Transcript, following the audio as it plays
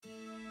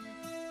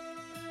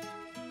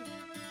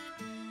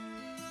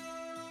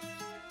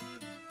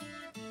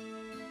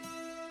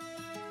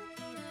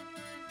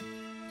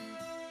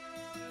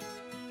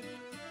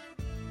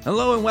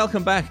Hello and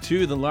welcome back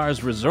to the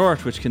Lars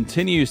Resort, which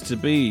continues to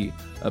be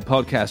a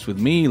podcast with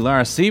me,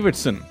 Lars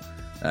Sievertson,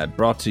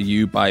 brought to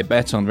you by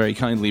Betson, very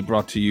kindly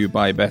brought to you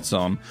by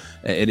Betson.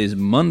 It is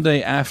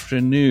Monday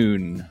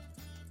afternoon.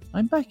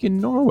 I'm back in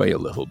Norway a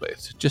little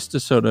bit, just to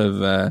sort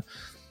of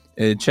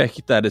check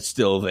that it's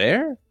still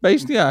there.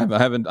 Basically, I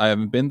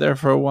haven't been there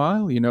for a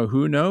while. You know,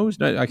 who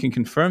knows? I can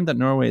confirm that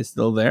Norway is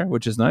still there,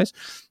 which is nice,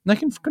 and I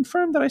can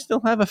confirm that I still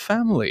have a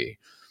family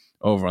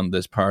over on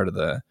this part of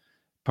the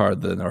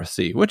North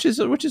Sea, which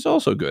is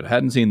also good. I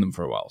hadn't seen them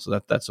for a while, so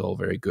that's all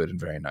very good and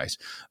very nice.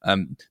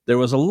 There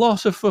was a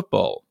lot of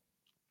football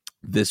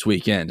this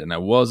weekend, and I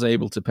was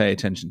able to pay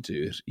attention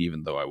to it,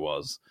 even though I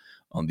was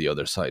on the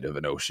other side of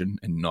an ocean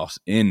and not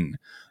in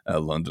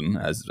London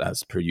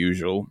as per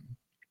usual.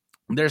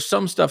 There's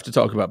some stuff to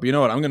talk about, but you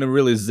know what? I'm going to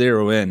really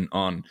zero in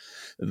on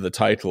the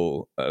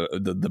title,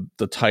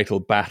 the title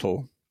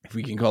battle, if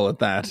we can call it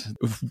that,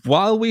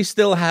 while we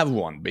still have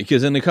one,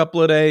 because in a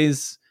couple of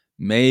days,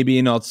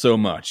 maybe not so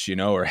much, you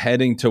know, we're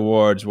heading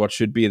towards what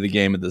should be the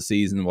game of the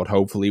season, what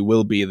hopefully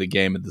will be the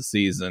game of the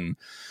season.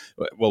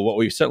 Well, what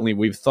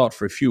we've thought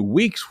for a few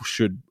weeks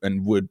should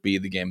and would be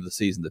the game of the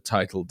season, the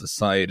title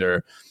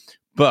decider.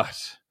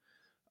 But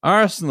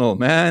Arsenal,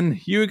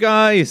 man, you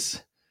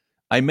guys,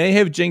 I may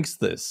have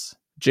jinxed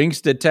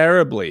it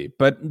terribly.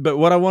 But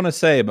what I want to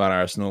say about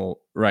Arsenal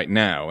right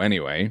now,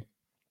 anyway,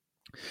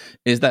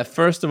 is that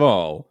first of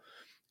all,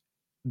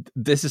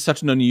 this is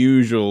such an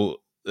unusual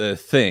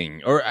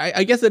thing, or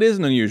I guess it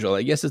isn't unusual.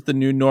 I guess it's the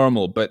new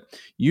normal, but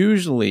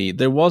usually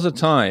there was a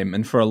time,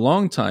 and for a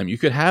long time, you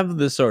could have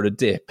this sort of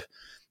dip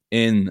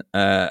in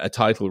a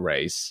title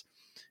race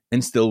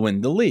and still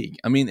win the league.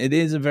 I mean, it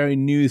is a very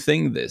new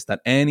thing,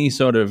 that any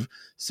sort of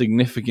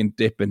significant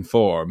dip in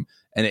form,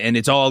 and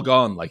it's all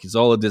gone, like it's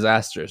all a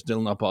disaster,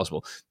 still not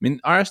possible. I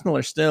mean, Arsenal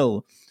are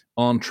still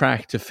on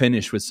track to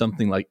finish with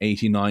something like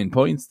 89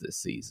 points this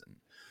season.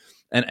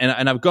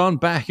 And I've gone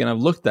back and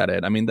I've looked at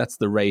it. I mean, that's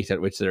the rate at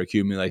which they're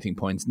accumulating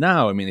points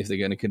now. I mean, if they're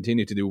going to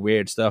continue to do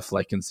weird stuff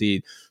like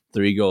concede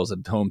 3 goals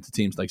at home to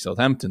teams like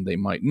Southampton, they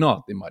might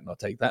not. They might not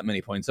take that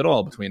many points at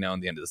all between now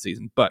and the end of the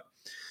season. But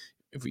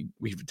if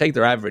we take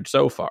their average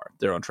so far,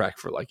 they're on track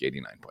for like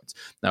 89 points.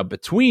 Now,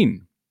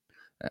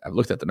 I've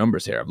looked at the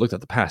numbers here. I've looked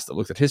at the past. I've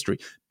looked at history.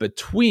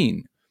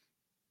 Between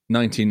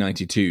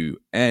 1992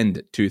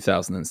 and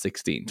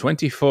 2016,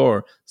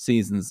 24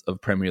 seasons of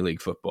Premier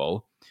League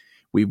football,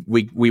 we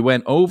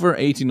went over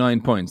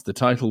 89 points. The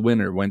title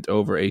winner went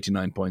over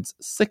 89 points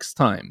 6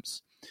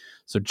 times.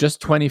 So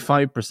just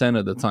 25%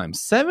 of the time,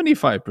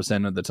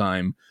 75% of the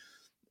time,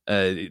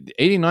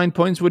 89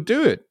 points would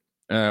do it,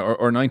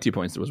 or 90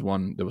 points. There was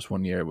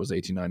one year it was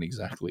 89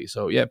 exactly.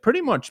 So yeah,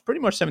 pretty much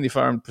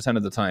 75%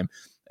 of the time,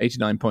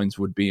 89 points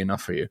would be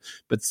enough for you.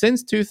 But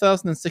since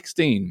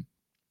 2016,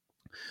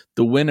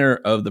 the winner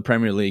of the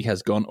Premier League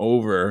has gone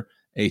over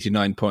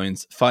 89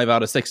 points 5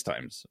 out of 6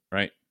 times,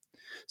 right?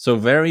 So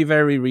very,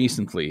 very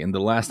recently, in the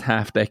last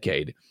half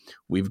decade,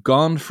 we've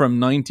gone from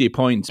 90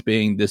 points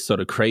being this sort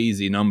of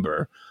crazy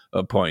number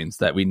of points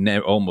that we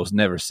almost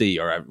never see,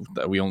 or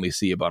that we only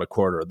see about a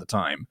quarter of the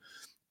time,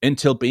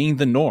 until being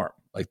the norm.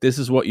 Like, this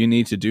is what you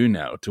need to do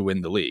now to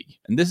win the league.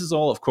 And this is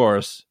all, of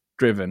course,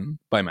 driven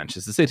by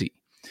Manchester City,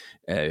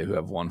 who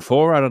have won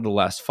 4 out of the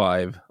last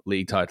 5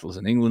 league titles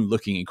in England,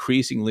 looking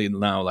increasingly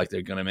now like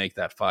they're going to make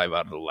that 5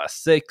 out of the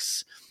last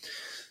 6.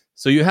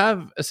 So you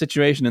have a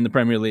situation in the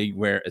Premier League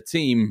where a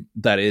team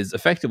that is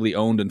effectively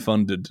owned and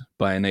funded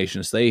by a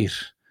nation state,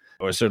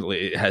 or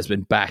certainly has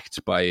been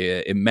backed by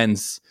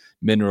immense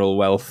mineral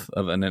wealth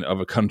of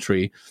a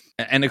country,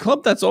 and a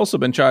club that's also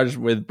been charged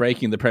with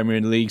breaking the Premier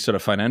League sort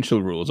of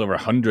financial rules over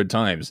 100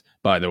 times,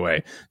 by the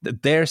way,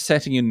 that they're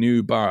setting a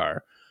new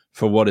bar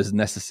for what is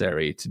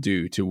necessary to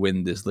do to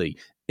win this league.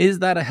 Is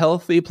that a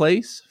healthy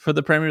place for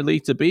the Premier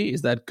League to be?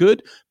 Is that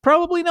good?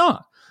 Probably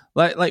not.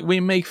 Like we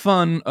make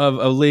fun of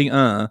Ligue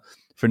 1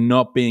 for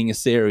not being a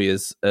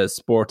serious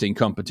sporting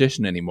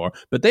competition anymore,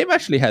 but they've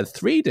actually had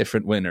 3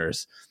 different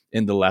winners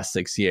in the last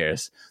 6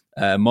 years.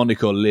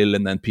 Monaco, Lille,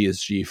 and then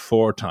PSG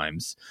 4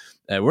 times.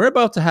 We're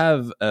about to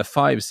have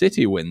 5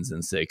 City wins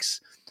in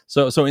 6.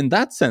 So in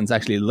that sense,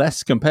 actually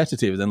less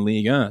competitive than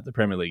Ligue 1, the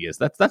Premier League is.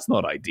 That's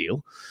not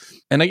ideal.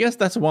 And I guess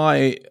that's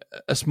why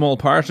a small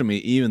part of me,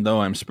 even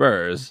though I'm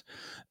Spurs,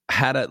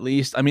 had at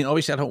least, I mean,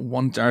 obviously I don't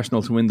want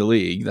Arsenal to win the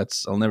league.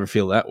 I'll never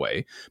feel that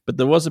way. But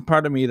there was a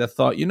part of me that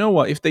thought, you know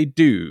what, if they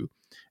do,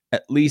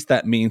 at least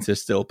that means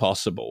it's still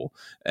possible.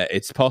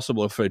 It's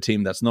possible for a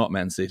team that's not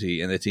Man City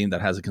and a team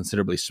that has a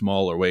considerably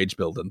smaller wage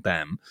bill than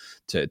them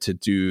to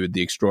do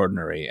the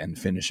extraordinary and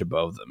finish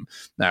above them.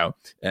 Now,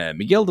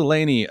 Miguel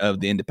Delaney of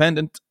The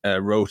Independent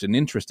wrote an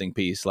interesting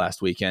piece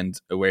last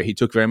weekend where he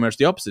took very much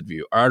the opposite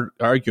view,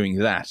 arguing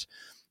that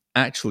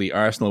actually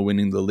Arsenal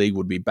winning the league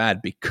would be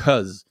bad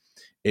because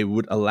it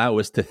would allow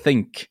us to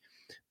think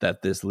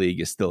that this league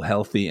is still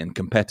healthy and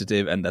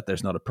competitive and that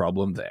there's not a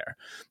problem there.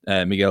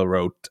 Miguel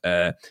wrote,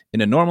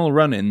 in a normal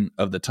run-in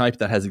of the type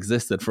that has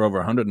existed for over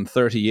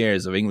 130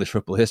 years of English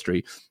football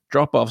history,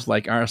 drop-offs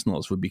like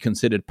Arsenal's would be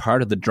considered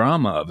part of the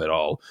drama of it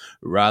all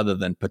rather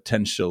than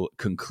potential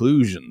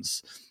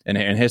conclusions. And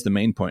here's the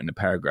main point in the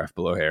paragraph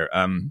below here.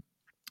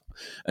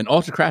 An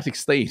autocratic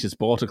state has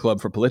bought a club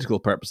for political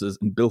purposes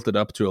and built it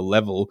up to a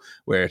level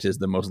where it is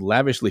the most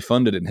lavishly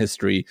funded in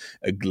history,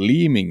 a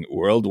gleaming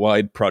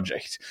worldwide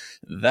project.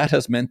 That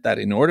has meant that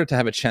in order to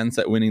have a chance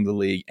at winning the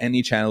league,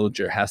 any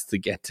challenger has to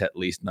get to at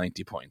least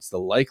 90 points. The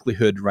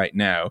likelihood right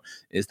now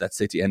is that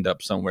City end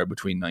up somewhere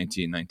between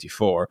 90 and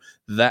 94.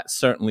 That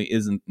certainly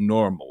isn't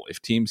normal.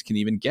 If teams can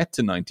even get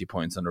to 90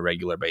 points on a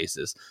regular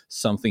basis,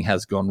 something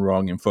has gone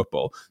wrong in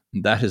football.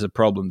 That is a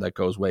problem that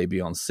goes way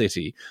beyond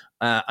City.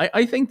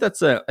 I think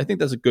that's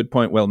a good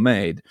point, well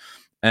made.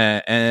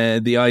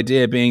 And the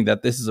idea being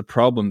that this is a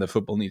problem that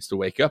football needs to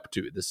wake up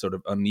to, this sort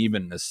of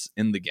unevenness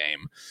in the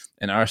game.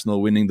 And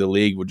Arsenal winning the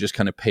league would just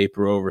kind of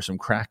paper over some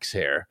cracks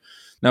here.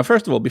 Now,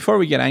 first of all, before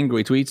we get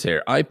angry tweets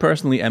here, I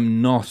personally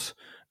am not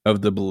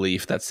of the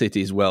belief that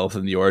City's wealth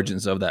and the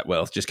origins of that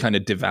wealth just kind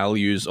of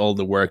devalues all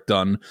the work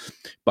done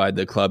by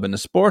the club in a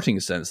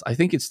sporting sense. I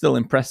think it's still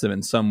impressive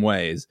in some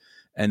ways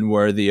and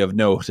worthy of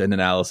note and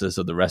analysis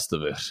of the rest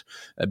of it.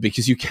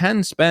 Because you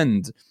can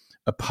spend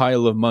a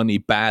pile of money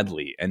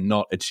badly and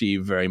not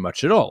achieve very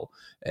much at all.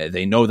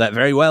 They know that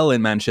very well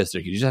in Manchester.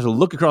 You just have to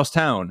look across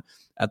town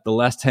at the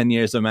last 10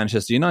 years of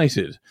Manchester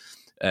United.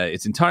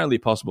 It's entirely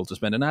possible to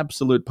spend an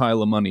absolute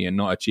pile of money and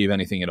not achieve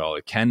anything at all.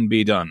 It can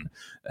be done.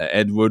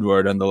 Ed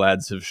Woodward and the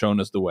lads have shown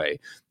us the way.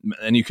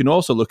 And you can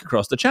also look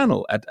across the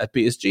channel at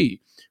PSG,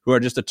 who are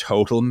just a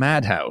total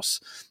madhouse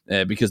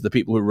because the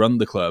people who run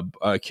the club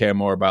care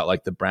more about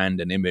like the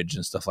brand and image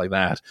and stuff like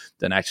that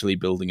than actually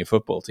building a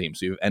football team.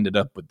 So you've ended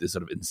up with this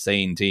sort of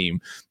insane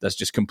team that's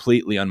just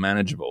completely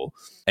unmanageable,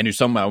 and you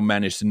somehow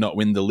managed to not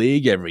win the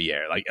league every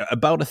year. Like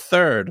about a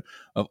third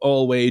of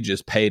all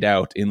wages paid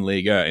out in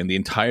Liga in the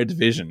entire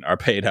division are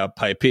paid out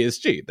by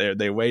PSG.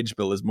 Their wage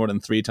bill is more than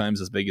 3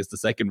 times as big as the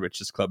second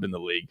richest club in the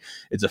league.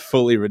 It's a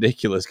fully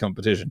ridiculous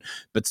competition.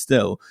 But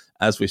still,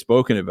 as we've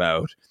spoken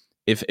about,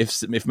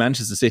 if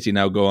Manchester City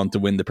now go on to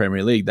win the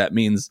Premier League, that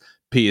means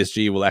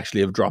PSG will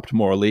actually have dropped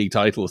more league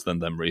titles than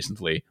them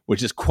recently,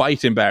 which is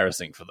quite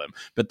embarrassing for them.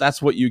 But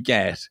that's what you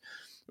get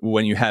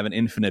when you have an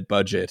infinite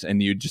budget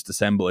and you just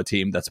assemble a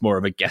team that's more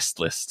of a guest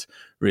list,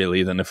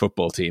 really, than a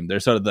football team. They're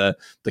sort of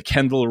the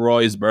Kendall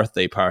Roy's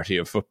birthday party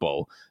of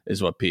football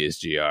is what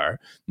PSG are.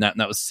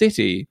 Now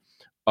City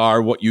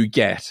are what you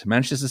get.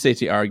 Manchester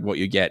City are what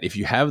you get if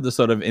you have the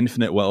sort of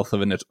infinite wealth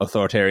of an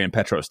authoritarian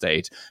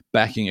petrostate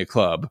backing a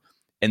club,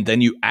 and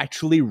then you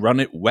actually run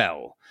it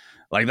well.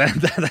 Like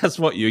that's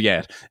what you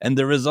get. And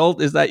the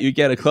result is that you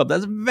get a club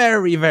that's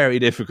very, very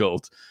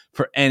difficult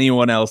for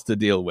anyone else to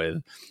deal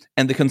with.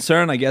 And the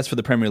concern, I guess, for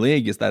the Premier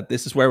League is that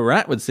this is where we're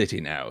at with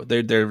City now.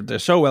 They're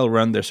so well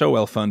run, they're so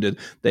well funded,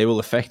 they will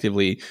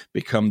effectively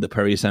become the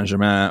Paris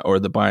Saint-Germain or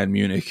the Bayern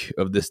Munich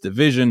of this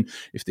division.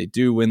 If they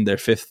do win their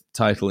 5th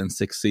title in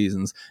 6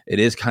 seasons, it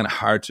is kind of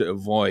hard to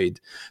avoid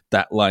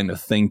that line of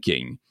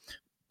thinking.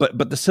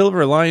 But the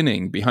silver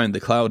lining behind the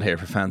cloud here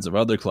for fans of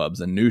other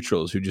clubs and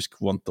neutrals who just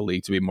want the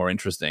league to be more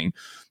interesting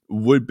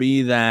would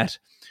be that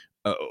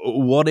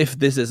what if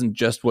this isn't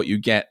just what you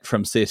get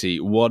from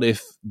City? What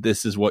if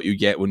this is what you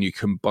get when you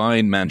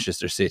combine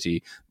Manchester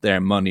City,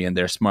 their money and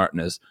their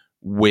smartness,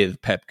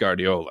 with Pep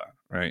Guardiola,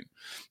 right?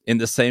 In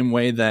the same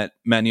way that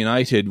Man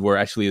United were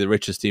actually the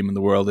richest team in the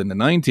world in the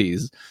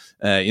 90s,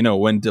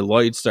 when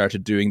Deloitte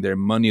started doing their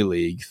money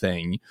league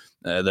thing,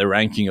 the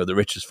ranking of the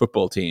richest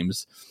football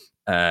teams,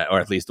 or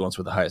at least the ones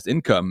with the highest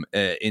income.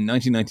 In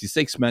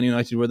 1996, Man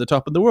United were the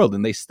top in the world,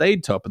 and they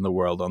stayed top in the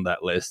world on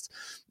that list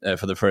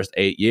for the first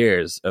 8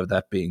 years of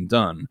that being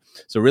done.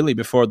 So really,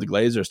 before the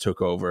Glazers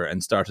took over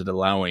and started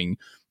allowing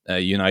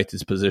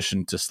United's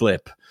position to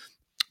slip,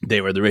 they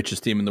were the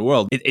richest team in the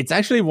world. It's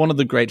actually one of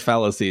the great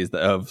fallacies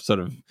of sort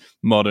of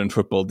modern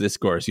football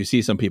discourse. You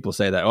see some people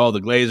say that,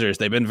 the Glazers,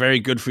 they've been very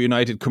good for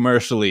United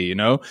commercially,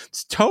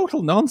 It's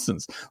total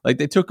nonsense. Like,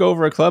 they took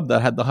over a club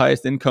that had the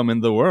highest income in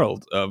the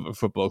world of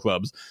football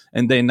clubs,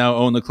 and they now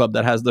own a club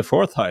that has the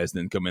 4th highest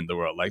income in the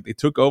world. Like, they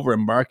took over a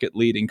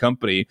market-leading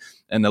company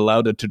and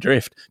allowed it to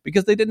drift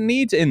because they didn't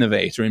need to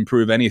innovate or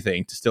improve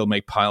anything to still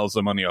make piles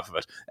of money off of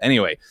it.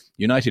 Anyway,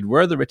 United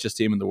were the richest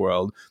team in the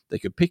world. They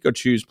could pick or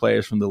choose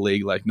players from the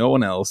league like no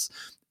one else.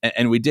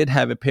 And we did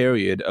have a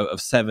period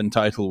of 7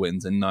 title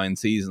wins in 9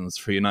 seasons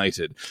for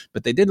United.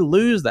 But they did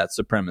lose that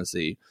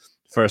supremacy,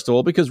 first of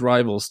all, because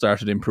rivals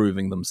started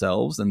improving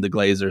themselves and the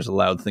Glazers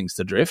allowed things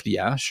to drift.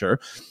 Yeah, sure.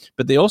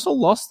 But they also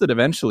lost it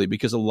eventually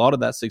because a lot of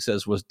that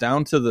success was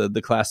down to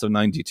the class of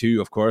 92,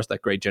 of course,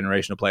 that great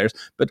generation of players,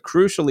 but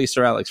crucially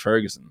Sir Alex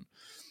Ferguson.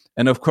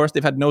 And of course,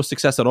 they've had no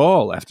success at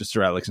all after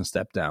Sir Alex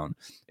stepped down,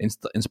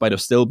 in spite of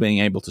still being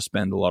able to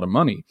spend a lot of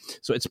money.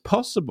 So it's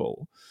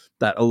possible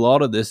that a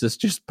lot of this is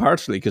just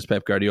partially because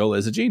Pep Guardiola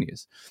is a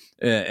genius.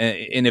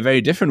 In a very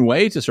different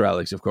way to Sir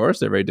Alex, of course.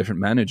 They're very different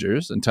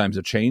managers, and times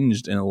have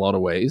changed in a lot of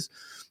ways.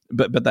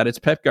 but that it's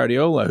Pep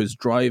Guardiola who's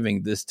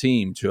driving this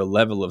team to a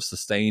level of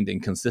sustained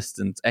and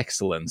consistent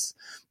excellence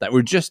that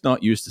we're just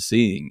not used to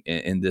seeing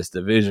in this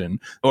division,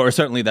 or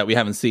certainly that we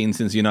haven't seen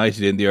since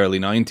United in the early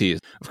 90s.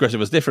 Of course, it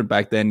was different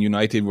back then.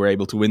 United were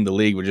able to win the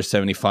league with just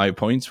 75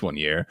 points one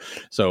year,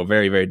 so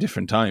very, very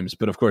different times.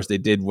 But of course, they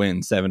did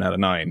win 7 out of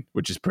 9,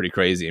 which is pretty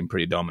crazy and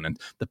pretty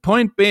dominant. The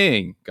point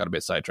being, got a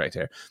bit sidetracked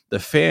here, the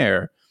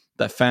fear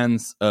that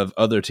fans of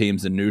other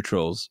teams and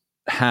neutrals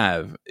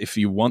have, if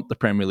you want the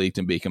Premier League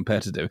to be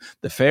competitive,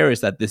 the fear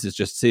is that this is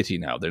just City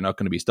now. They're not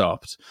going to be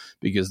stopped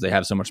because they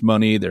have so much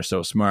money, they're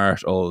so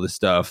smart, all of this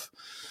stuff,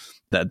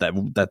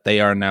 that they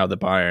are now the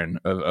Bayern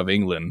of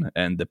England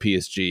and the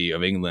PSG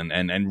of England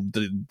and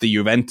the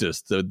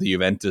Juventus, the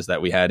Juventus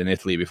that we had in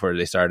Italy before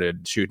they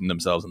started shooting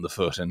themselves in the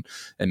foot and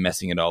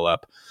messing it all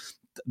up.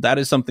 That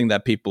is something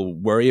that people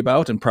worry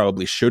about and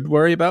probably should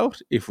worry about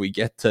if we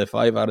get to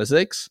 5 out of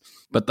 6.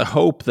 But the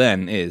hope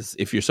then is,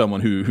 if you're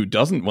someone who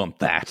doesn't want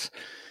that,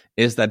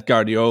 is that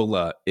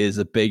Guardiola is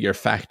a bigger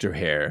factor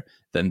here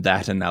than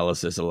that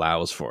analysis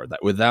allows for.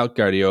 That without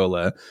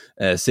Guardiola,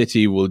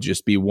 City will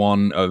just be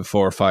one of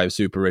 4 or 5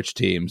 super rich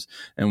teams.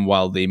 And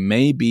while they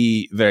may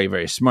be very,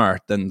 very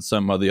smart, then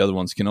some of the other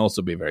ones can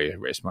also be very,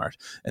 very smart.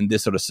 And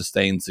this sort of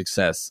sustained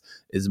success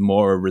is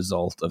more a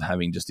result of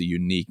having just a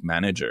unique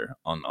manager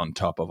on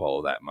top of all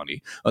of that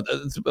money.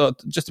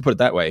 Just to put it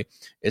that way,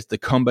 it's the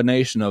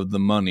combination of the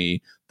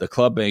money, the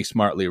club being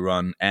smartly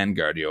run, and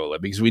Guardiola,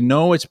 because we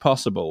know it's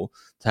possible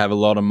to have a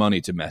lot of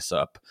money to mess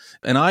up.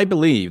 And I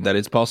believe that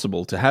it's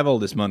possible to have all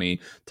this money,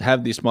 to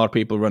have these smart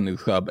people running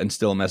the club and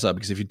still mess up.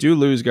 Because if you do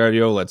lose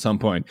Guardiola at some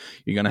point,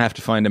 you're going to have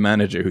to find a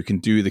manager who can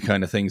do the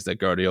kind of things that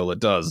Guardiola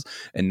does.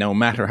 And no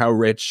matter how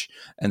rich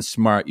and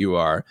smart you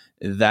are,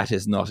 that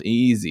is not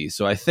easy.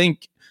 So I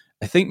think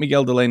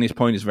Miguel Delaney's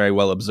point is very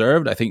well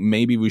observed. I think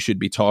maybe we should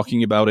be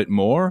talking about it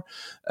more.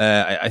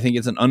 I think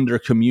it's an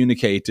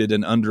under-communicated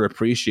and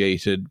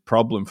underappreciated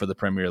problem for the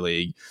Premier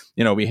League.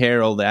 You know, we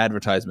hear all the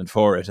advertisement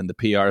for it and the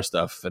PR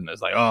stuff, and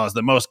it's like, oh, it's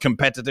the most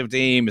competitive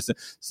team. It's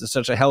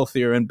such a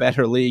healthier and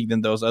better league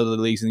than those other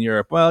leagues in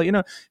Europe. Well, you know,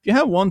 if you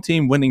have one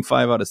team winning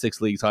 5 out of 6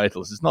 league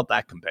titles, it's not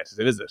that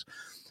competitive, is it?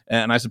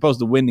 And I suppose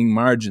the winning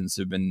margins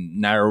have been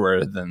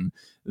narrower than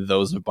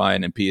those of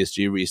Bayern and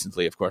PSG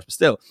recently, of course. But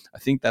still, I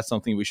think that's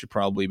something we should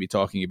probably be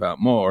talking about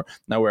more.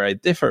 Now, where I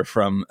differ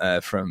from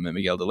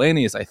Miguel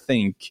Delaney is I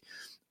think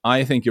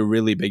a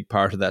really big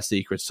part of that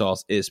secret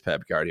sauce is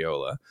Pep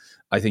Guardiola.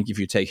 I think if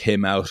you take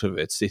him out of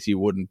it, City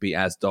wouldn't be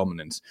as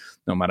dominant,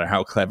 no matter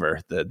how clever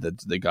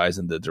the guys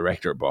in the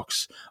director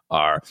box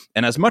are.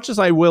 And as much as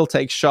I will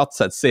take shots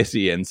at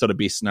City and sort of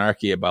be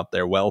snarky about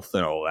their wealth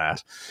and all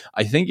that,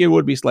 I think it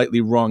would be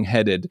slightly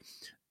wrong-headed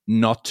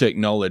not to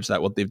acknowledge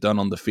that what they've done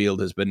on the field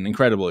has been an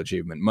incredible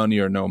achievement, money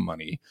or no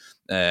money.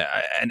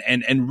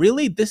 And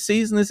really, this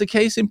season is a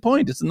case in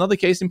point. It's another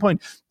case in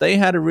point. They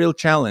had a real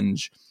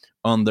challenge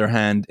on their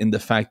hand in the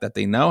fact that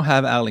they now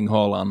have Erling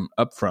Haaland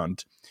up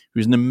front,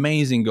 who's an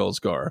amazing goal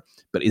scorer,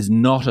 but is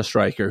not a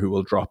striker who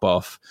will drop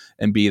off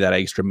and be that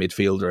extra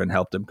midfielder and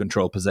help them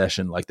control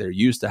possession like they're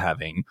used to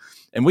having.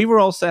 And we were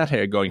all sat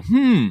here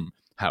going,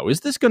 how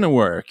is this going to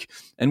work?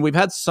 And we've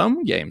had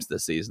some games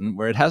this season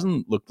where it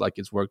hasn't looked like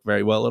it's worked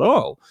very well at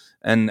all.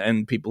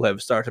 And people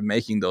have started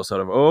making those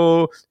sort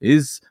of,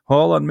 is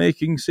Haaland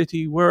making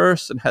City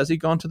worse? And has he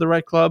gone to the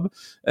right club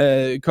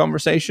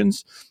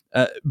conversations?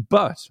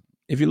 But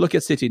if you look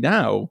at City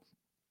now,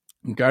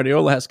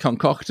 Guardiola has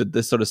concocted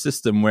this sort of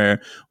system where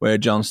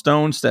John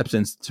Stones steps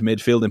into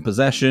midfield in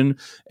possession,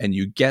 and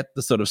you get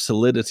the sort of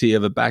solidity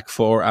of a back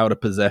four out of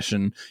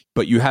possession,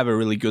 but you have a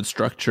really good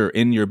structure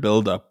in your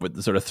build-up with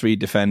the sort of 3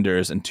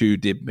 defenders and 2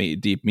 deep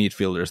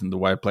midfielders and the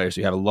wide players.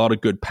 So you have a lot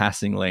of good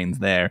passing lanes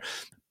there.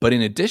 But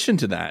in addition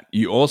to that,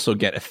 you also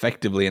get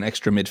effectively an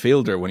extra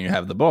midfielder when you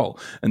have the ball.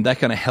 And that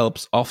kind of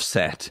helps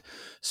offset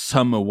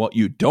some of what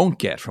you don't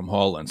get from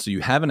Haaland. So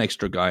you have an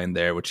extra guy in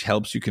there, which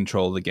helps you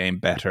control the game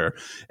better.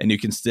 And you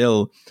can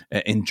still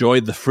enjoy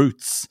the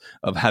fruits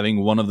of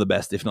having one of the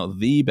best, if not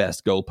the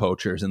best, goal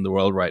poachers in the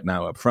world right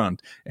now up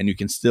front. And you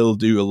can still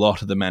do a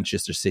lot of the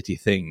Manchester City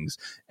things.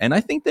 And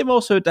I think they've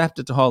also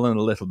adapted to Haaland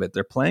a little bit.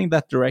 They're playing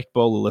that direct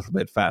ball a little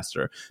bit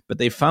faster. But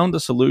they found a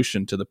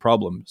solution to the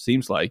problem,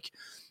 seems like.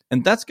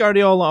 And that's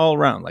Guardiola all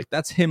around. Like,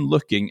 that's him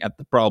looking at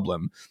the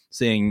problem,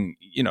 saying,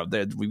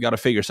 we've got to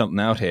figure something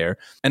out here.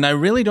 And I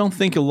really don't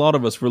think a lot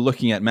of us were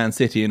looking at Man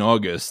City in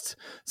August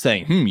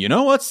saying, you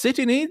know what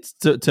City needs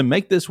to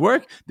make this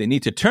work? They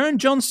need to turn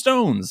John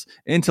Stones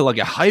into like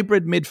a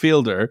hybrid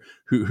midfielder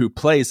who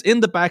plays in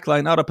the back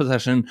line out of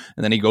possession,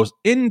 and then he goes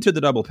into the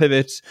double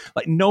pivot.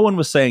 Like, no one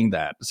was saying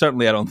that.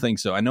 Certainly, I don't think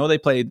so. I know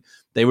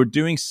they were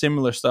doing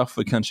similar stuff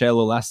with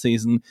Cancelo last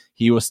season.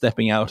 He was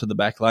stepping out of the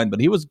back line, but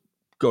he was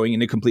going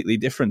in a completely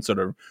different sort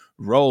of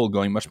role,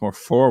 going much more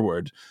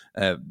forward.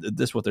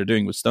 What they're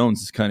doing with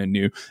Stones is kind of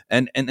new,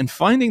 and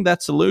finding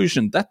that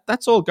solution,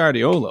 that's all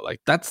Guardiola. Like,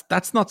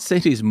 that's not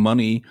City's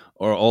money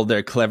or all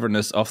their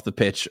cleverness off the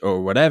pitch or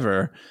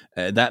whatever.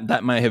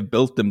 That might have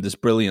built them this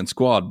brilliant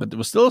squad, but there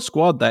was still a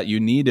squad that you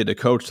needed a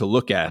coach to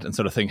look at and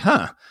sort of think,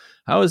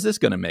 how How is this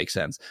going to make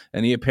sense?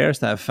 And he appears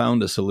to have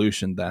found a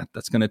solution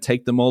that's going to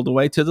take them all the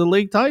way to the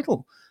league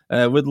title,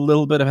 with a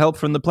little bit of help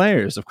from the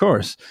players, of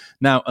course.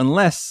 Now,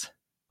 unless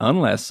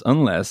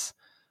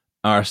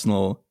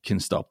Arsenal can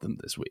stop them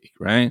this week,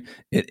 right?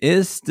 It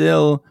is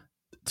still,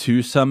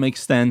 to some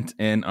extent,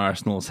 in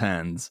Arsenal's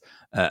hands,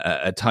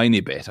 a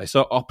tiny bit. I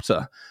saw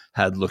Opta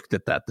had looked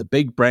at that. The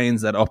big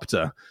brains at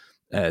Opta,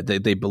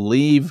 they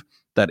believe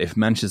that if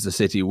Manchester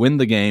City win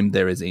the game,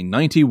 there is a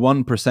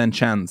 91%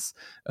 chance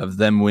of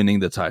them winning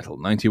the title.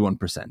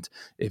 91%.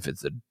 If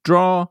it's a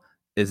draw,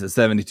 it's a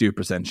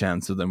 72%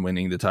 chance of them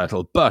winning the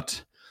title.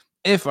 But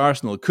if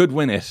Arsenal could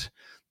win it,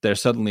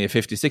 there's suddenly a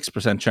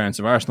 56% chance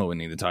of Arsenal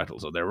winning the title.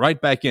 So they're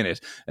right back in it.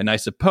 And I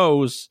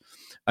suppose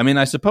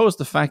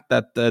the fact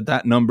that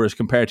that number is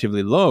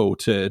comparatively low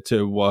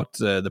to what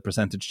the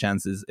percentage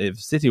chance is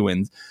if City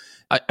wins,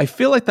 I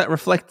feel like that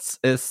reflects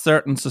a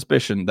certain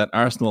suspicion that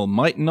Arsenal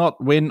might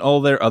not win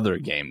all their other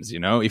games. You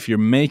know, if you're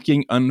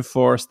making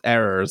unforced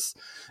errors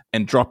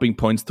and dropping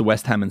points to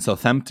West Ham and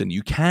Southampton,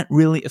 you can't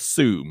really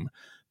assume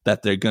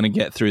that they're going to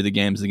get through the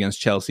games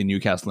against Chelsea,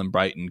 Newcastle, and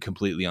Brighton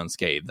completely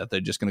unscathed, that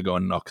they're just going to go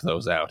and knock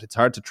those out. It's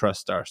hard to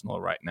trust Arsenal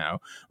right now,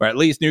 or at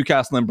least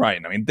Newcastle and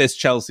Brighton. I mean, this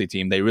Chelsea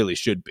team, they really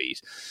should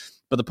beat.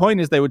 But the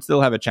point is they would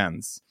still have a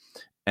chance.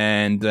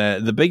 And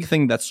the big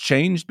thing that's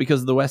changed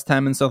because of the West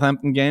Ham and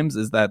Southampton games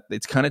is that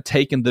it's kind of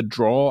taken the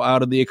draw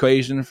out of the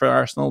equation for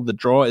Arsenal. The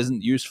draw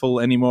isn't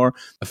useful anymore.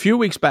 A few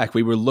weeks back,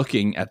 we were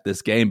looking at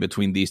this game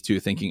between these two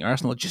thinking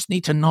Arsenal just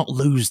need to not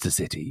lose to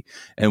City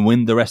and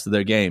win the rest of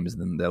their games,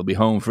 and then they'll be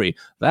home free.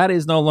 That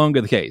is no longer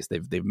the case.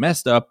 They've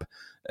messed up.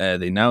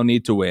 They now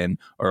need to win.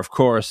 Or, of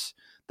course,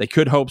 they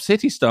could hope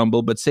City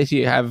stumble, but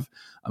City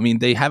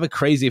they have a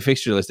crazy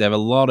fixture list. They have a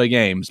lot of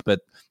games, but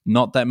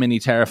not that many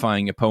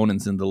terrifying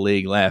opponents in the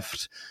league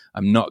left.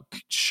 I'm not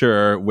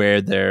sure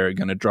where they're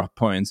going to drop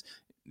points.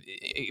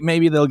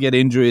 Maybe they'll get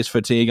injuries,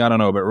 fatigue, I don't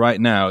know. But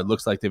right now, it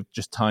looks like they've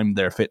just timed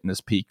their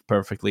fitness peak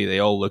perfectly. They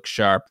all look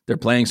sharp. They're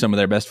playing some of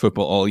their best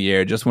football all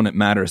year. Just when it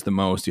matters the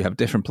most, you have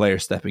different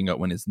players stepping up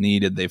when it's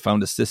needed. They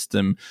found a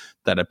system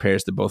that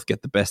appears to both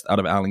get the best out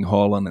of Erling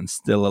Haaland and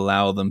still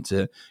allow them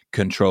to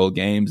control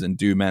games and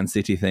do Man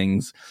City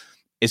things.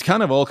 It's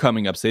kind of all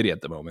coming up City at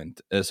the moment.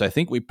 So I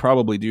think we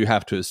probably do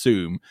have to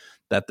assume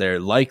that they're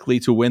likely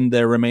to win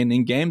their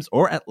remaining games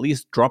or at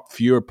least drop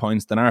fewer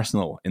points than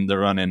Arsenal in the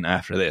run-in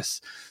after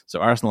this. So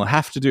Arsenal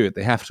have to do it.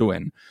 They have to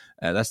win.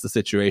 That's the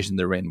situation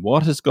they're in.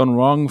 What has gone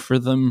wrong for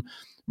them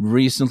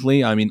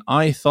recently? I mean,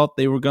 I thought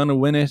they were going to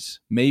win it.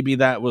 Maybe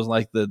that was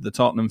like the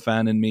Tottenham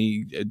fan in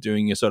me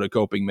doing a sort of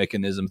coping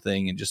mechanism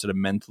thing and just sort of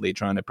mentally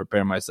trying to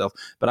prepare myself.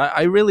 But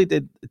I really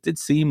did. It did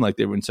seem like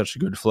they were in such a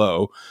good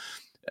flow.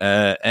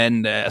 So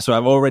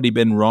I've already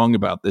been wrong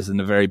about this in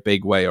a very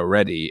big way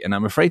already, and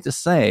I'm afraid to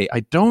say I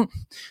don't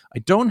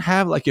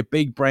have like a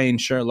big brain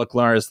Sherlock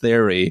Lars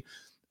theory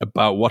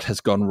about what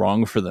has gone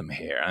wrong for them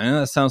here. I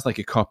know that sounds like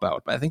a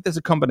cop-out, but I think there's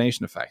a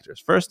combination of factors.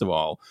 First of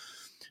all,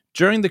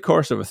 during the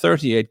course of a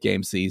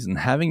 38-game season,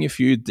 having a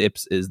few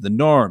dips is the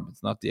norm.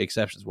 It's not the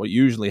exception. It's what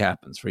usually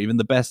happens for even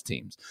the best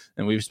teams,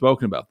 and we've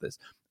spoken about this.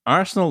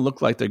 Arsenal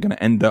look like they're going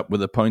to end up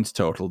with a points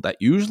total that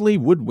usually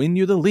would win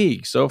you the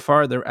league. So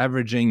far, they're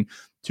averaging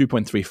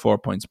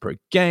 2.34 points per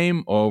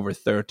game. Over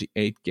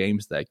 38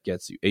 games, that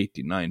gets you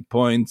 89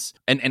 points.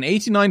 And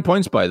 89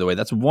 points, by the way,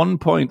 that's 1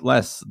 point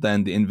less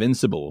than the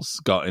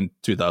Invincibles got in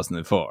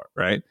 2004,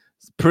 right?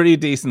 It's a pretty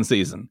decent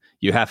season,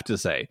 you have to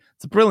say.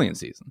 It's a brilliant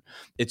season.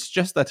 It's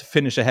just that to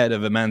finish ahead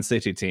of a Man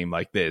City team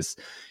like this,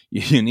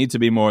 you need to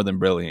be more than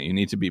brilliant. You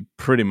need to be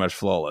pretty much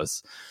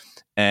flawless.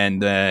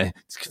 And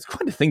it's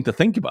quite a thing to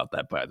think about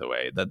that, by the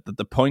way, that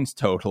the points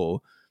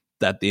total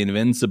that the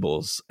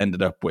Invincibles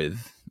ended up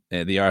with,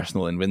 the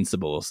Arsenal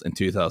Invincibles in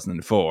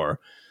 2004,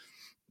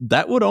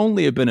 that would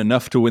only have been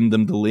enough to win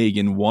them the league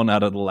in 1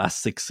 out of the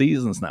last 6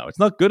 seasons now. It's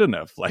not good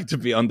enough, like, to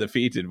be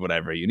undefeated,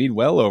 whatever. You need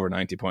well over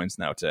 90 points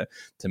now to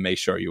make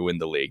sure you win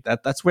the league.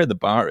 That's where the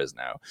bar is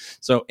now.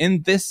 So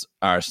in this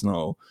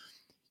Arsenal,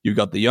 you've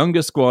got the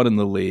youngest squad in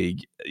the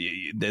league.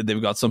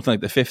 They've got something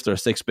like the 5th or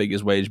 6th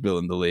biggest wage bill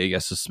in the league. I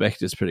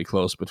suspect it's pretty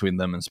close between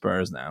them and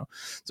Spurs now.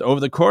 So over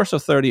the course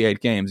of 38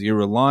 games, you're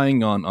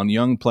relying on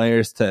young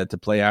players to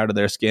play out of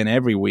their skin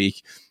every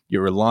week.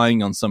 You're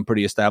relying on some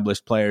pretty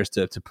established players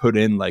to put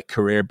in like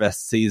career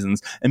best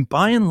seasons. And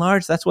by and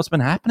large, that's what's been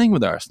happening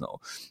with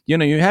Arsenal. You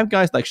know, you have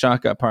guys like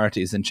Xhaka,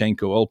 Partey,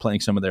 Zinchenko all playing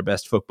some of their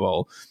best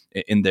football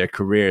in their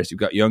careers. You've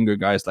got younger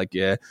guys like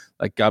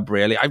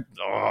Gabrielli.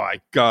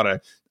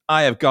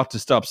 I have got to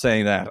stop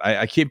saying that.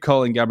 I keep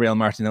calling Gabriele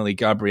Martinelli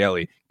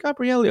Gabrielli.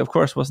 Gabrielli, of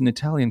course, was an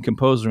Italian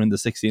composer in the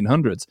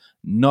 1600s,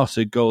 not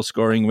a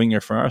goal-scoring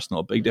winger for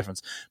Arsenal. Big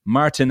difference.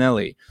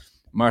 Martinelli,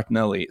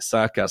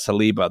 Saka,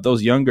 Saliba,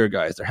 those younger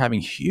guys, they're having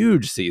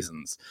huge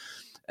seasons.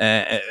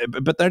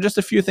 But there are just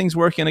a few things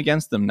working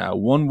against them now.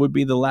 One would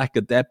be the lack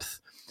of depth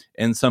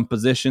in some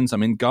positions. I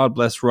mean, God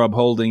bless Rob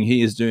Holding.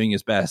 He is doing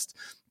his best.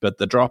 But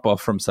the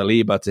drop-off from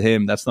Saliba to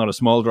him, that's not a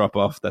small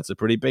drop-off. That's a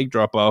pretty big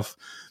drop-off.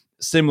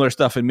 Similar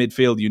stuff in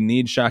midfield. You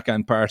need Xhaka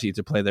and Partey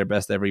to play their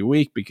best every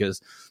week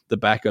because the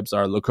backups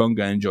are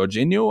Lokonga and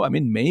Jorginho. I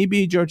mean,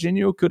 maybe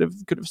Jorginho could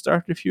have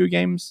started a few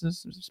games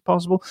as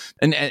possible.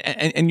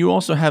 And you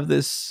also have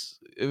this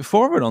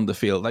forward on the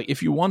field. Like,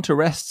 if you want to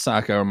rest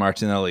Saka or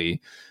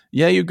Martinelli,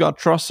 yeah, you got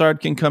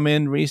Trossard can come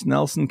in, Reece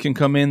Nelson can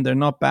come in. They're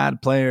not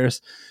bad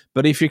players.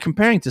 But if you're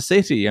comparing to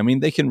City, I mean,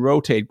 they can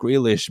rotate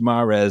Grealish,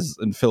 Mahrez,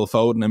 and Phil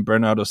Foden and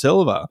Bernardo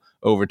Silva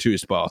over 2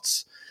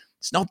 spots.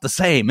 It's not the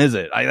same, is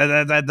it?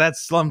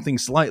 That's something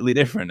slightly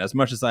different, as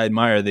much as I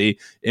admire the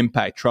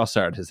impact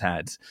Trossard has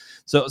had.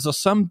 So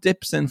some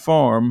dips in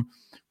form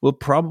will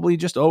probably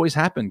just always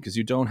happen because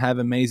you don't have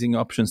amazing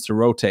options to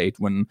rotate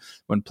when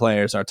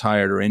players are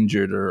tired or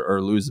injured or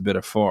lose a bit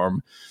of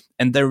form.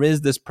 And there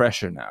is this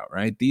pressure now,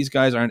 right? These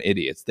guys aren't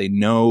idiots. They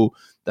know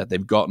that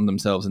they've gotten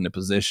themselves in a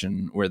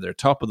position where they're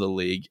top of the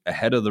league,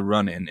 ahead of the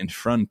run-in, in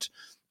front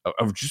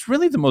of just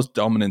really the most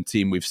dominant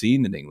team we've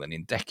seen in England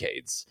in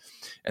decades.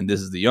 And this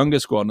is the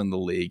youngest squad in the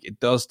league. It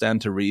does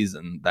stand to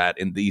reason that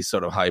in these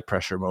sort of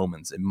high-pressure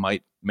moments, it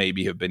might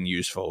maybe have been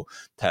useful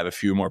to have a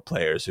few more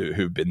players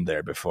who've been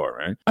there before,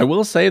 right? I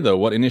will say, though,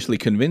 what initially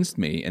convinced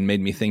me and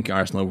made me think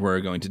Arsenal were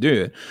going to do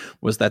it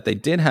was that they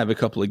did have a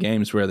couple of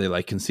games where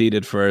they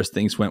conceded first,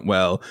 things went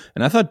well,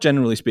 and I thought,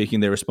 generally speaking,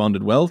 they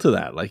responded well to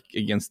that, like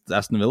against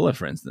Aston Villa,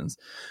 for instance.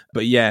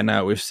 But yeah,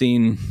 now we've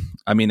seen,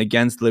 I mean,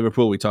 against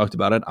Liverpool, we talked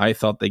about it. I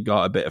thought they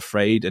got a bit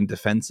afraid and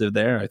defensive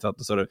there. I thought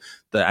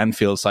the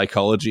Anfield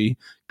psychology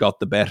got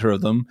the better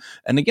of them.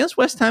 And against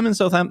West Ham and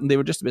Southampton, they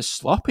were just a bit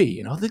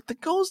sloppy. The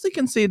goals they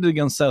conceded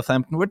against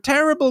Southampton were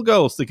terrible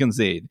goals to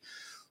concede.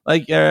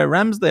 Like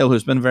Ramsdale,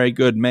 who's been very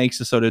good, makes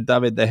a sort of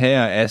David De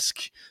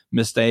Gea-esque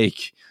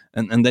mistake.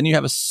 And then you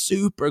have a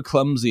super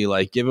clumsy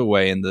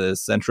giveaway in the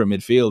centre of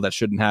midfield that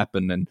shouldn't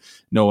happen, and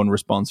no one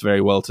responds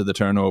very well to the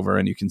turnover,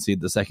 and you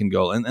concede the second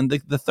goal. And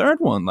the third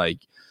one,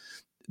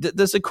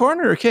 there's a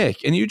corner kick,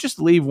 and you just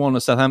leave one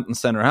of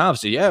Southampton's centre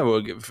halves. So yeah,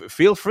 well,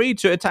 feel free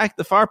to attack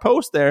the far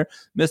post there,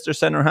 Mr.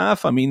 Centre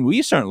half. I mean,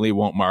 we certainly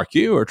won't mark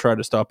you or try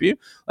to stop you.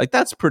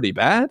 That's pretty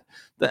bad.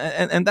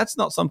 And that's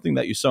not something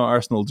that you saw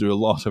Arsenal do a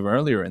lot of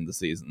earlier in the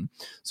season.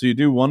 So you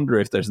do wonder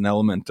if there's an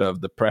element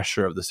of the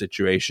pressure of the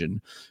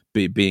situation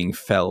being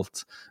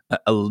felt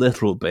a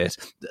little bit.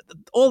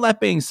 All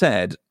that being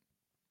said,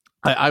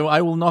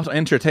 I will not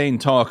entertain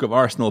talk of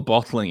Arsenal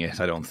bottling it,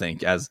 I don't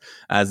think, as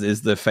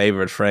is the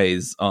favourite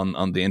phrase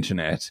on the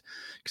internet.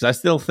 Because I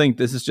still think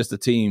this is just a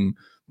team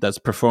that's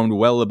performed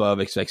well above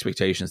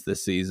expectations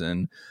this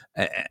season.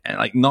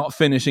 And not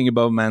finishing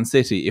above Man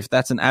City, if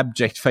that's an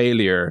abject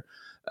failure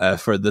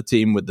for the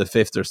team with the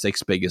 5th or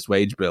 6th biggest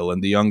wage bill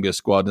and the youngest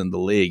squad in the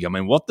league, I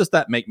mean, what does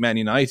that make Man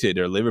United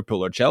or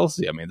Liverpool or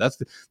Chelsea? I mean,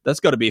 that's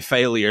got to be a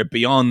failure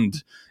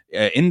beyond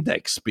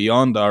index,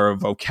 beyond our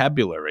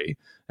vocabulary.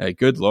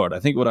 Good Lord. I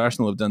think what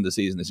Arsenal have done this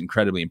season is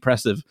incredibly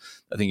impressive.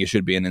 I think it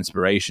should be an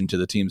inspiration to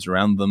the teams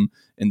around them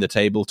in the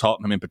table,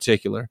 Tottenham in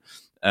particular,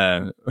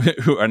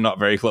 who are not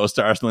very close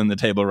to Arsenal in the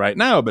table right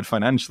now, but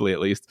financially at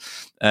least.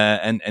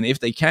 And if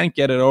they can't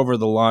get it over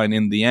the line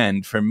in the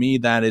end, for me,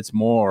 that it's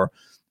more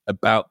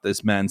about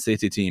this Man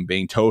City team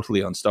being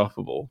totally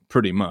unstoppable,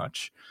 pretty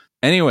much.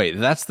 Anyway,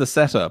 that's the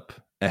setup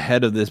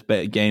ahead of this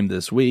game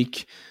this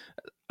week.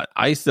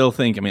 I still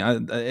think,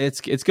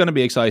 it's going to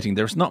be exciting.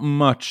 There's not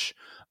much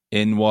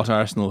in what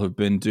Arsenal have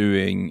been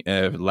doing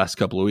the last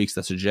couple of weeks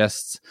that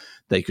suggests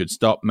they could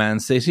stop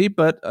Man City,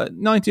 but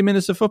 90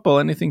 minutes of football,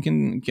 anything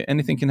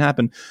can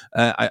happen.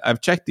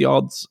 I've checked the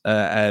odds.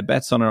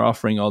 Bets on are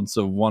offering odds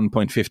of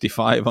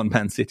 1.55 on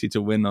Man City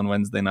to win on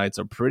Wednesday night,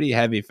 so pretty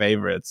heavy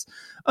favourites,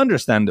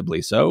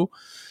 understandably so.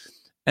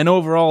 And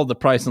overall, the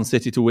price on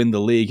City to win the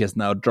league has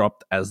now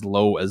dropped as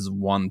low as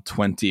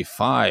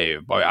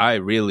 125. Boy, I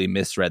really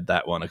misread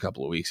that one a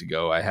couple of weeks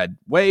ago. I had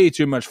way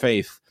too much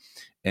faith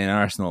in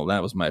Arsenal.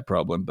 That was my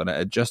problem. But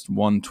at just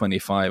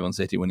 125 on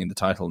City winning the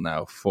title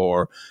now,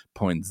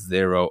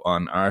 4.0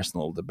 on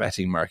Arsenal. The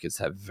betting markets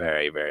have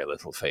very, very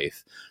little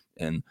faith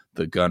in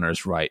the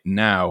Gunners right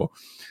now.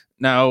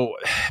 Now,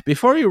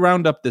 before you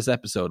round up this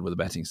episode with a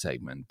betting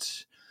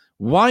segment,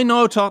 why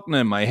no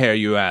Tottenham, I hear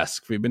you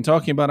ask? We've been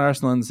talking about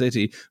Arsenal and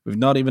City. We've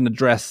not even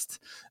addressed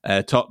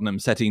Tottenham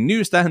setting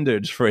new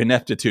standards for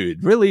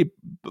ineptitude. Really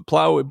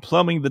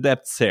plumbing the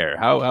depths here.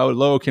 How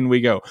low can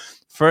we go?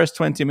 First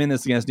 20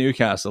 minutes against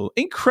Newcastle,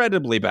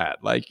 incredibly bad,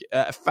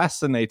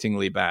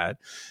 fascinatingly bad.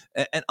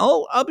 And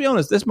I'll be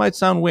honest, this might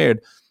sound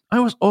weird. I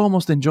was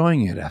almost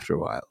enjoying it after a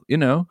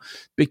while,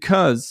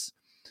 because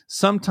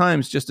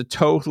sometimes just a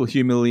total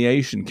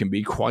humiliation can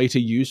be quite a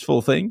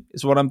useful thing,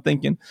 is what I'm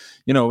thinking.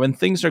 When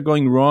things are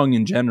going wrong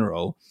in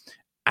general,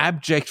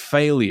 abject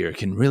failure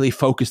can really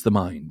focus the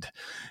mind.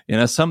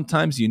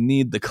 Sometimes you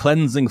need the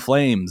cleansing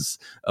flames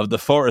of the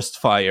forest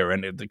fire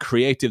and the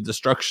creative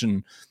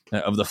destruction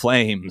of the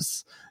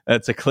flames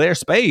to clear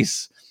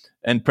space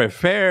and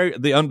prepare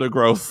the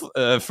undergrowth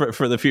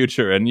for the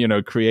future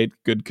and, create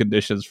good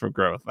conditions for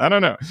growth. I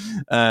don't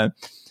know.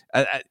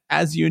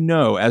 As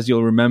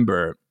you'll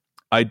remember,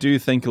 I do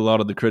think a lot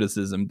of the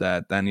criticism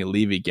that Daniel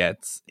Levy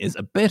gets is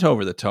a bit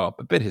over the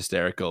top, a bit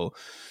hysterical.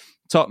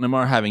 Tottenham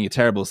are having a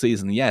terrible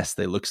season. Yes,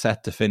 they look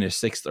set to finish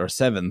 6th or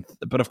 7th.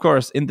 But of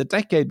course, in the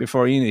decade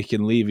before Enoch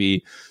and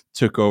Levy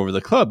took over the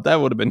club,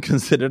 that would have been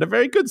considered a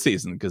very good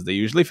season because they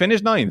usually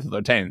finish 9th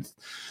or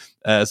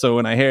 10th. So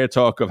when I hear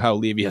talk of how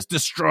Levy has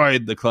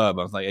destroyed the club,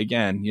 I was like,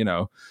 again,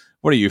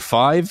 what are you,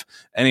 5?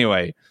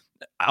 Anyway,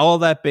 all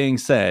that being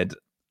said,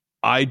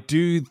 I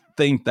do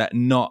think that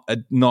not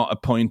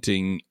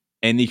appointing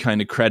any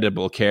kind of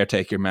credible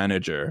caretaker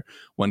manager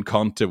when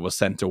Conte was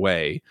sent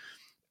away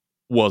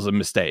was a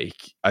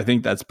mistake. I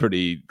think that's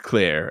pretty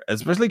clear,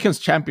 especially because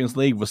Champions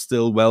League was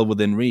still well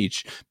within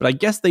reach. But I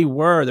guess there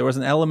was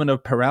an element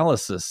of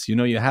paralysis.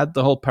 You had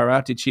the whole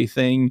Paratici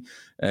thing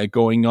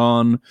going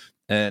on,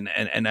 and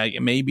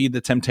maybe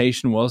the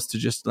temptation was to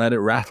just let it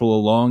rattle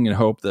along and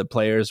hope that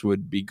players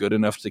would be good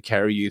enough to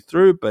carry you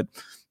through. But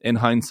in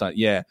hindsight,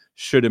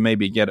 should have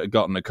maybe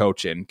gotten a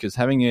coach in, because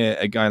having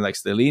a guy like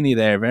Stellini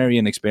there, very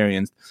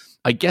inexperienced,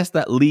 I guess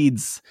that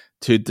leads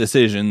to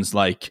decisions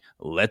like,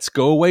 let's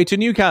go away to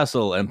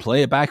Newcastle and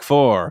play a back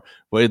four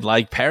with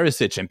like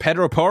Perisic and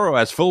Pedro Porro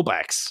as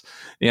fullbacks.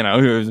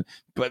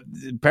 But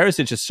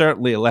Perisic is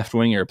certainly a left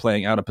winger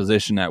playing out of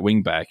position at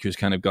wing back, who's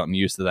kind of gotten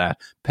used to that.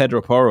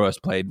 Pedro Porro has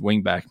played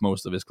wing back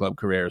most of his club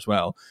career as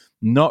well.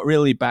 Not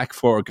really back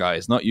four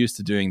guys, not used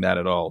to doing that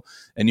at all.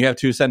 And you have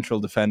two central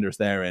defenders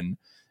there in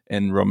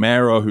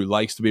Romero, who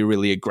likes to be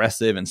really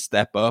aggressive and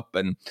step up,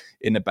 and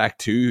in the back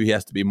two, he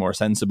has to be more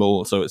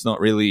sensible. So it's not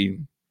really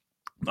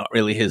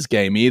his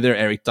game either.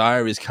 Eric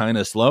Dyer is kind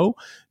of slow.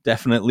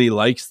 Definitely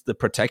likes the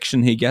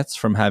protection he gets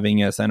from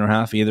having a centre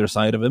half either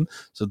side of him.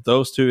 So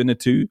those two in the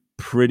two,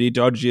 pretty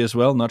dodgy as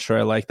well. Not sure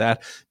I like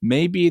that.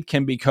 Maybe it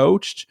can be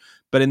coached.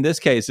 But in this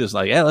case, it's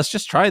like, let's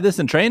just try this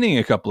in training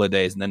a couple of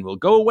days and then we'll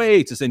go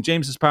away to St.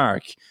 James's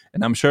Park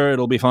and I'm sure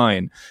it'll be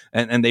fine.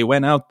 And they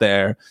went out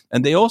there,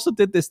 and they also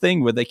did this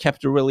thing where they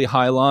kept a really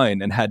high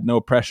line and had no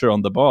pressure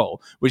on the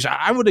ball, which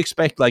I would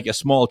expect like a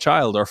small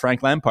child or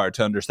Frank Lampard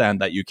to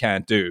understand that you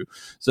can't do.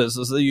 So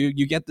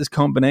you get this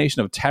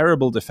combination of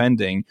terrible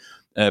defending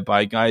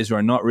by guys who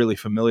are not really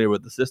familiar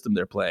with the system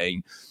they're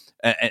playing,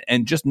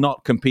 and just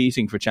not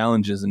competing for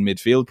challenges in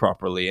midfield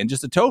properly, and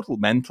just a total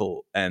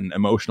mental and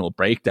emotional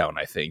breakdown,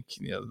 I think,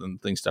 when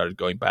things started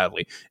going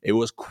badly. It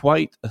was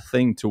quite a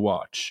thing to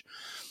watch.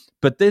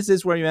 But this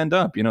is where you end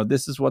up.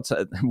 This is what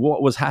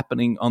was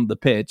happening on the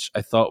pitch.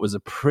 I thought was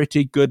a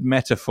pretty good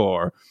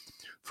metaphor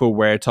for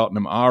where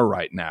Tottenham are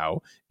right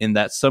now, in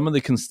that some of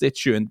the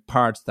constituent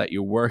parts that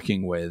you're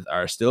working with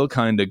are still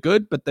kind of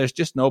good, but there's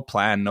just no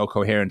plan, no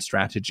coherent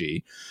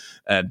strategy.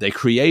 They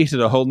created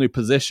a whole new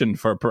position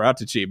for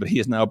Paratici, but he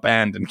is now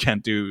banned and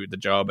can't do the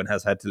job and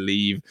has had to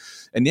leave.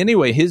 And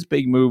anyway, his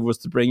big move was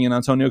to bring in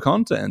Antonio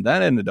Conte, and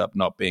that ended up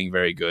not being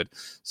very good.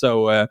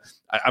 So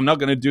I'm not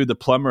going to do the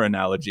plumber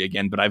analogy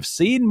again, but I've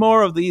seen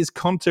more of these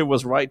Conte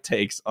was right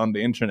takes on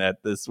the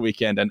internet this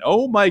weekend, and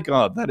oh my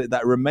God,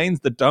 that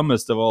remains the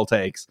dumbest of all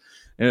takes.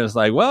 And it was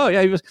like, well,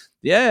 he was,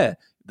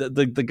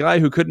 the guy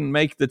who couldn't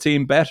make the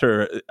team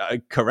better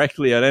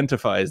correctly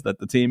identifies that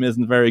the team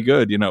isn't very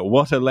good.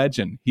 What a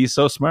legend. He's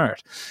so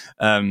smart.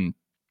 So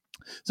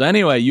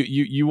anyway,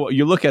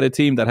 you look at a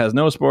team that has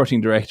no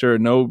sporting director,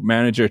 no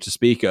manager to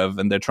speak of,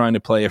 and they're trying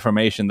to play a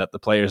formation that the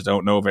players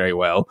don't know very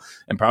well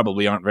and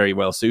probably aren't very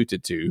well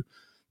suited to.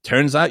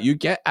 Turns out you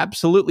get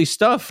absolutely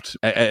stuffed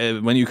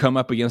when you come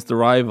up against the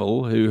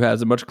rival who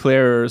has a much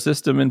clearer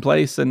system in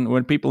place, and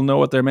when people know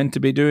what they're meant to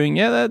be doing,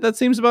 that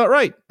seems about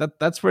right.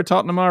 That's where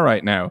Tottenham are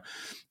right now.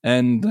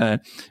 And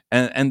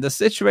the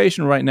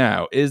situation right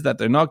now is that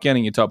they're not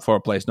getting a top four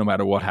place no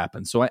matter what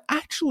happens. So I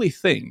actually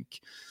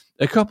think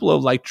a couple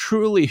of like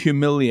truly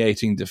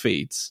humiliating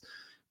defeats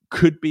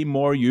could be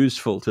more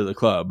useful to the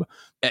club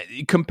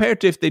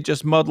compared to if they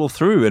just muddle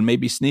through and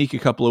maybe sneak a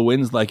couple of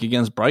wins like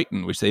against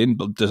Brighton, which they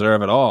didn't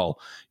deserve at all.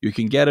 You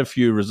can get a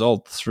few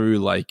results through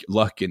like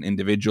luck and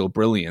individual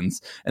brilliance,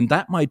 and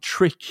that might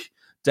trick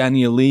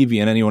Daniel Levy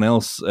and anyone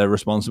else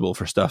responsible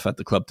for stuff at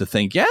the club to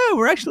think,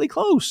 we're actually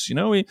close.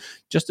 We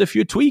just a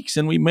few tweaks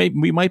and we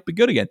might be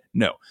good again.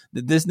 No,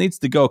 this needs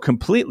to go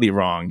completely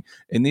wrong.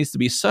 It needs to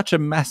be such a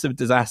massive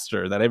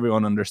disaster that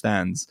everyone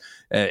understands.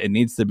 It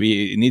needs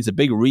a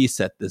big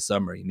reset this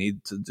summer. You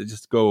need to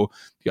just go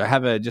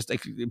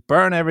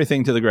burn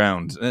everything to the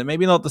ground.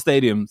 Maybe not the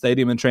stadium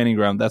and training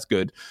ground. That's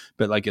good,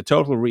 but like a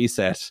total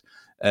reset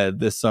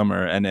this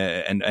summer,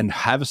 and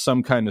have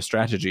some kind of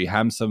strategy,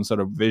 have some sort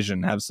of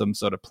vision, have some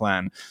sort of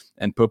plan,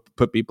 and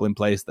put people in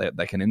place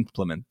that can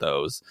implement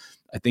those.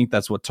 I think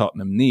that's what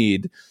Tottenham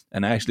need,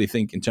 and I actually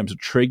think in terms of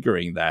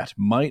triggering that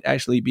might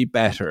actually be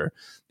better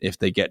if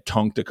they get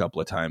tonked a couple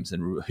of times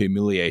and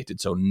humiliated,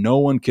 so no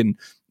one can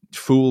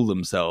fool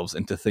themselves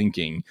into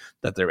thinking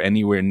that they're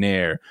anywhere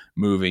near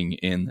moving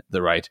in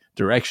the right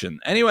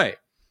direction. Anyway,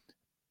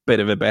 bit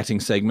of a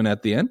betting segment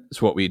at the end.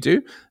 It's what we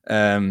do.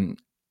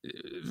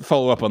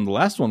 Follow up on the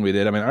last one we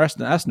did. I mean,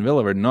 Aston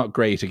Villa were not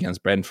great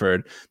against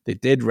Brentford. They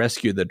did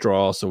rescue the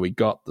draw, so we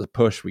got the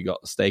push, we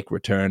got the stake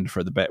returned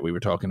for the bet we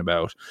were talking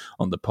about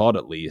on the pod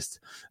at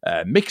least.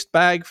 Mixed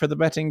bag for the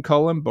betting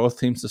column. Both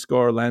teams to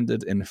score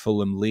landed in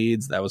Fulham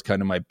leads. That was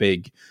kind of my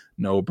big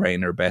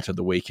no-brainer bet of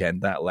the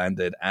weekend. That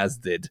landed, as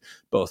did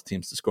both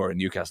teams to score in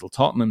Newcastle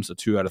Tottenham, so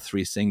 2 out of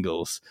 3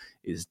 singles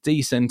is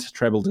decent.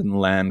 Treble didn't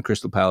land.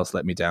 Crystal Palace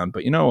let me down.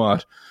 But you know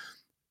what?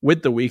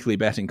 With the weekly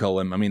betting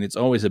column, I mean, it's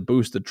always a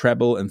boosted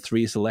treble and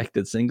 3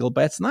 selected single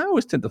bets. And I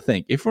always tend to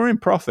think if we're in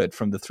profit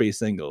from the 3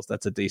 singles,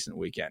 that's a decent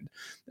weekend.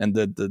 And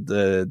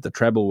the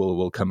treble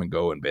will come and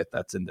go in a bit.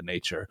 That's in the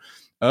nature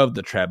of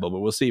the treble. But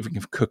we'll see if we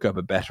can cook up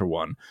a better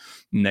one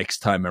next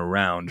time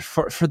around.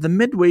 For the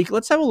midweek,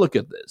 let's have a look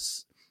at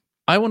this.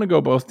 I want to go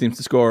both teams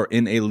to score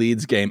in a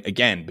Leeds game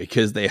again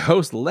because they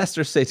host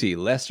Leicester City.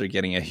 Leicester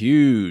getting a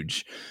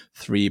huge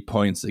 3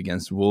 points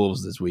against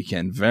Wolves this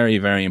weekend. Very,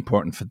 very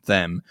important for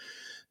them.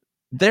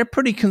 They're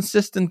pretty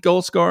consistent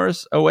goal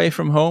scorers away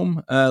from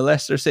home.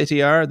 Leicester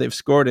City are. They've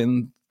scored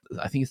in,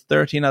 I think,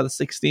 13 out of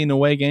 16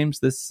 away games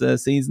this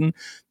season.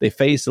 They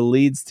face a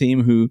Leeds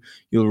team who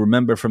you'll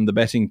remember from the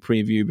betting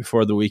preview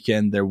before the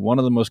weekend. They're one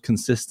of the most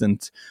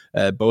consistent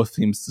both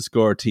teams to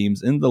score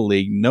teams in the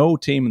league. No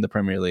team in the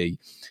Premier League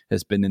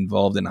has been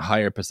involved in a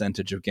higher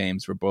percentage of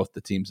games where both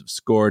the teams have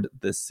scored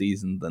this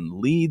season than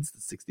Leeds,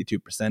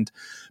 62%.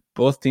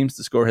 Both teams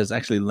to score has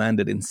actually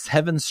landed in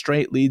 7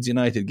 straight Leeds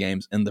United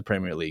games in the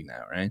Premier League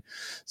now, right?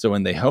 So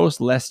when they host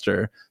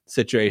Leicester, the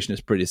situation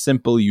is pretty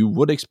simple. You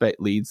would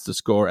expect Leeds to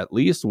score at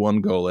least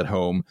 1 goal at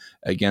home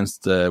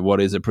against what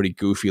is a pretty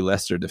goofy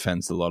Leicester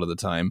defense a lot of the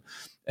time.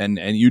 And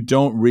you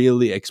don't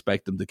really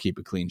expect them to keep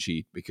a clean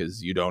sheet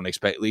because you don't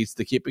expect Leeds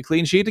to keep a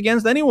clean sheet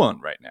against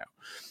anyone right now.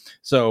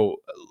 So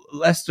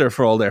Leicester,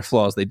 for all their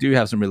flaws, they do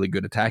have some really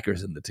good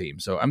attackers in the team.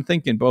 So I'm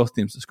thinking both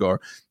teams to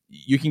score.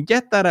 You can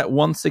get that at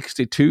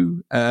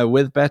 162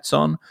 with bets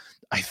on.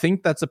 I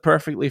think that's a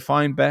perfectly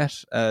fine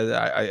bet.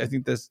 I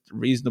think there's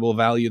reasonable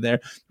value there.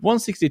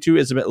 162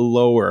 is a bit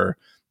lower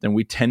than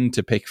we tend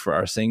to pick for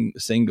our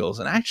singles.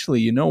 And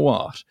actually, you know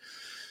what?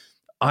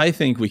 I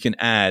think we can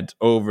add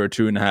over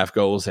 2.5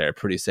 goals here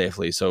pretty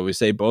safely. So we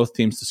say both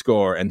teams to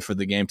score and for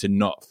the game to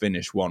not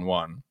finish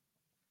 1-1.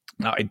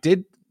 Now, I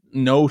did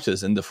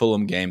notice in the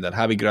Fulham game that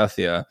Javi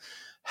Gracia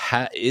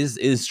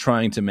is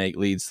trying to make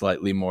Leeds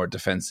slightly more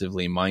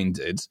defensively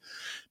minded,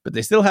 but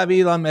they still have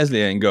Ilan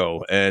Meslier in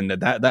goal, and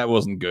that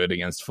wasn't good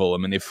against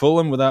Fulham. And if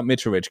Fulham without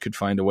Mitrovic could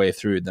find a way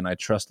through, then I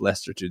trust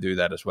Leicester to do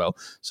that as well.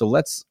 So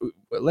let's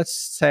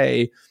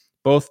say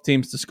both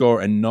teams to score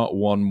and not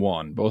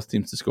 1-1. Both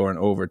teams to score and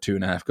over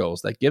 2.5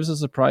 goals. That gives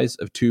us a price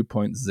of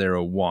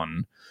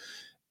 2.01.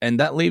 And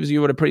that leaves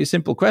you with a pretty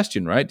simple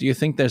question, right? Do you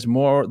think there's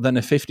more than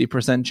a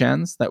 50%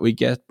 chance that we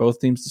get both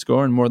teams to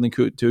score and more than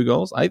 2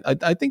 goals? I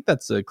think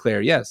that's a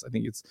clear yes. I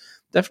think it's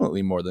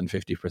definitely more than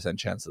 50%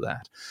 chance of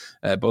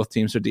that. Both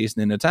teams are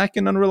decent in attack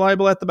and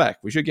unreliable at the back.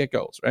 We should get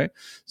goals, right?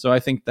 So I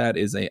think that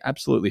is a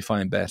absolutely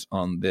fine bet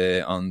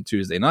on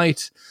Tuesday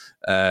night.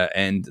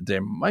 And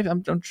there might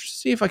I'm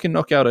see if I can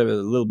knock out a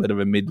little bit of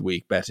a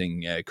midweek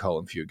betting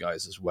column for you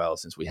guys as well,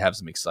 since we have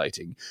some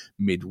exciting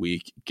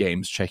midweek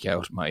games. Check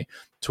out my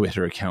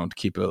Twitter account.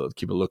 Keep a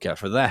lookout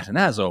for that. And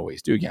as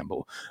always, do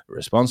gamble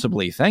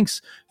responsibly.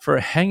 Thanks for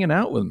hanging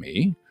out with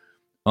me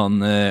on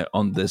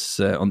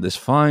this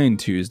fine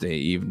Tuesday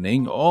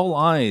evening. All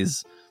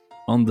eyes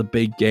on the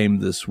big game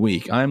this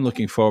week. I'm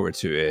looking forward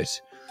to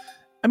it.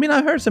 I mean,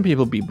 I've heard some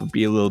people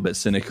be a little bit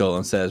cynical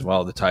and says,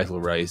 well, the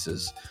title race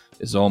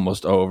is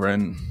almost over.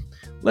 And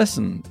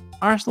listen,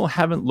 Arsenal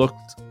haven't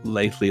looked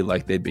lately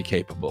like they'd be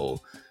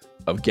capable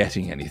of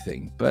getting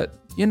anything, but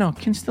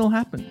can still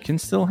happen.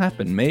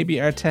 Maybe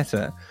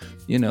Arteta,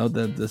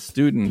 the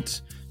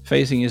student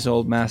facing his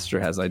old master,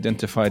 has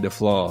identified a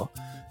flaw.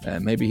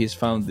 Maybe he's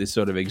found this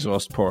sort of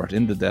exhaust port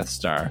in the Death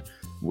Star.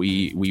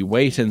 We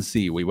wait and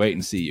see.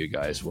 You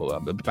guys. We'll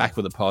be back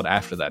with a pod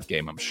after that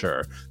game. I'm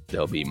sure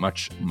there'll be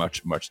much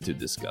to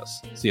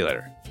discuss. See you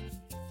later.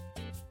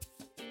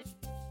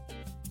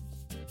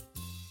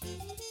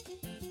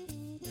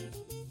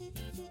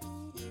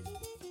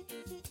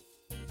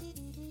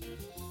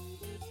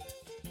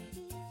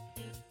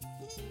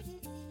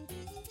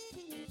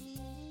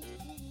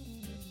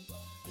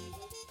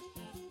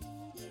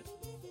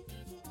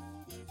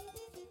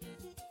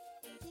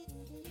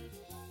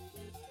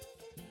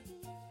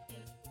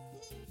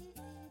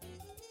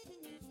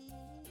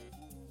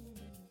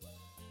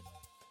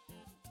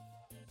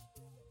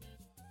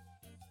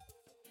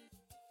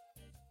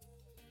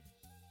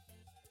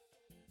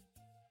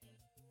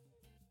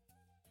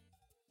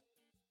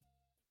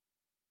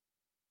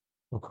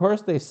 Of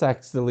course they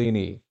sacked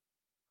Stellini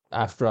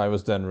after I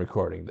was done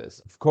recording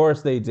this. Of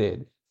course they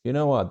did. You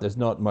know what? There's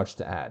not much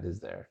to add, is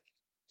there?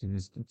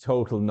 Just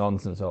total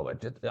nonsense all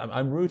it.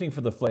 I'm rooting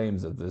for the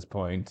Flames at this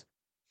point.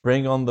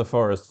 Bring on the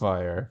forest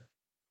fire.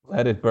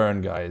 Let it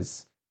burn,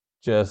 guys.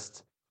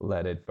 Just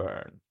let it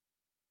burn.